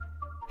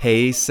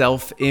Hey,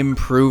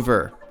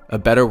 self-improver. A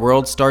better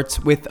world starts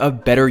with a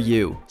better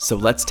you. So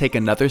let's take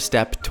another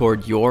step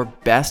toward your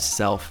best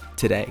self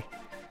today.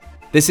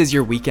 This is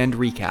your weekend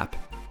recap.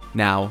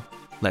 Now,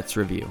 let's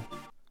review.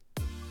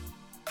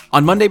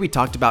 On Monday, we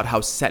talked about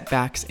how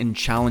setbacks and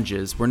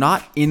challenges were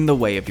not in the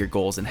way of your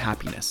goals and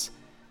happiness.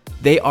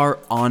 They are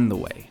on the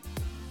way.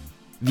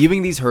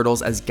 Viewing these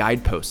hurdles as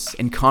guideposts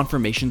and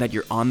confirmation that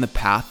you're on the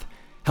path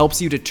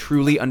helps you to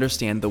truly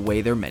understand the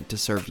way they're meant to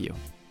serve you.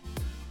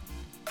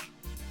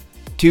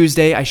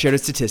 Tuesday, I shared a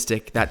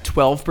statistic that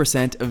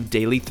 12% of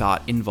daily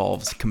thought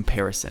involves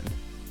comparison.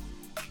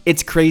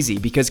 It's crazy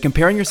because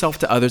comparing yourself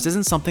to others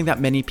isn't something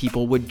that many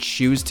people would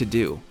choose to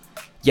do,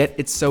 yet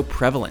it's so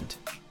prevalent.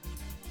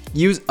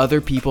 Use other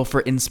people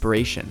for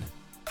inspiration,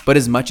 but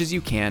as much as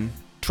you can,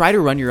 try to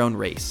run your own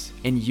race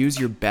and use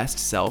your best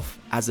self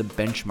as a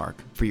benchmark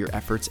for your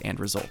efforts and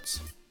results.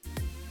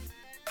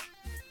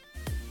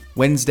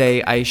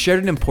 Wednesday, I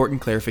shared an important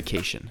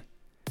clarification.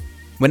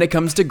 When it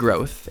comes to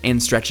growth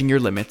and stretching your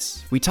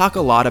limits, we talk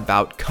a lot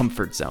about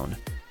comfort zone,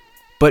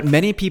 but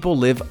many people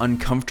live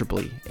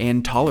uncomfortably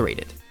and tolerate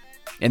it,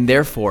 and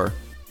therefore,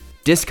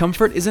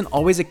 discomfort isn't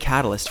always a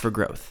catalyst for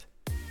growth.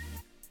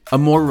 A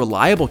more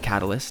reliable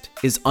catalyst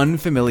is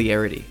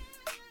unfamiliarity,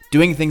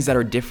 doing things that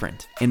are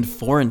different and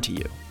foreign to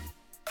you.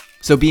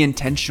 So be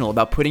intentional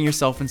about putting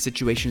yourself in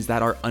situations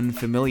that are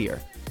unfamiliar,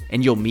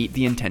 and you'll meet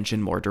the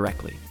intention more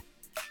directly.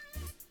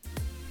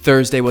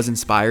 Thursday was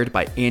inspired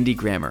by Andy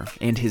Grammer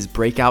and his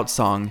breakout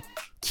song,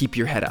 Keep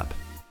Your Head Up.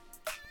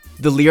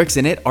 The lyrics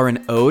in it are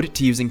an ode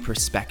to using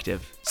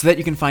perspective so that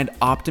you can find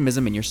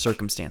optimism in your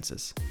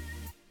circumstances.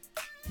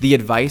 The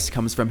advice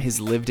comes from his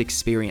lived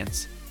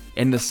experience,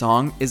 and the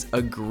song is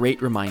a great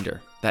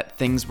reminder that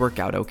things work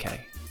out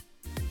okay.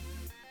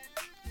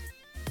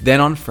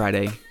 Then on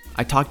Friday,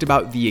 I talked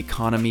about the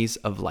economies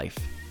of life.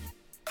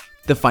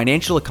 The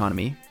financial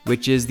economy,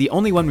 which is the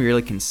only one we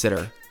really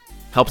consider,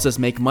 helps us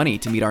make money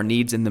to meet our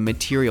needs in the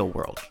material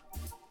world.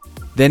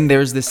 Then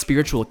there's the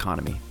spiritual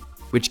economy,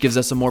 which gives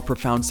us a more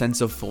profound sense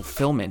of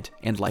fulfillment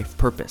and life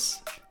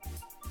purpose.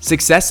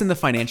 Success in the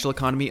financial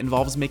economy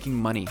involves making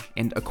money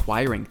and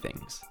acquiring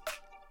things,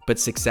 but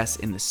success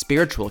in the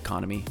spiritual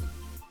economy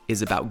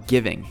is about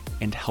giving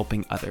and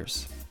helping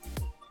others.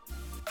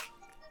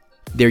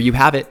 There you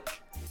have it,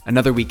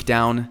 another week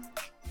down.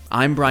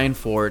 I'm Brian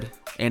Ford,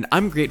 and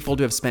I'm grateful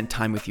to have spent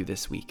time with you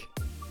this week.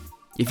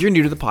 If you're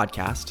new to the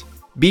podcast,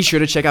 be sure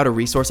to check out a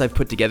resource I've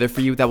put together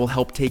for you that will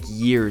help take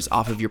years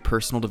off of your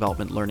personal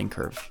development learning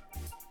curve.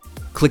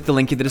 Click the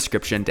link in the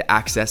description to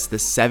access the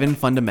 7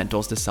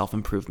 fundamentals to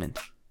self-improvement.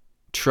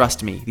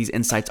 Trust me, these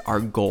insights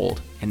are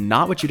gold and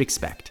not what you'd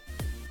expect.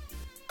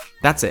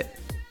 That's it.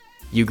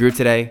 You grew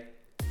today.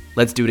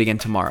 Let's do it again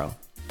tomorrow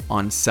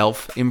on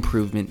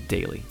Self-Improvement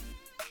Daily.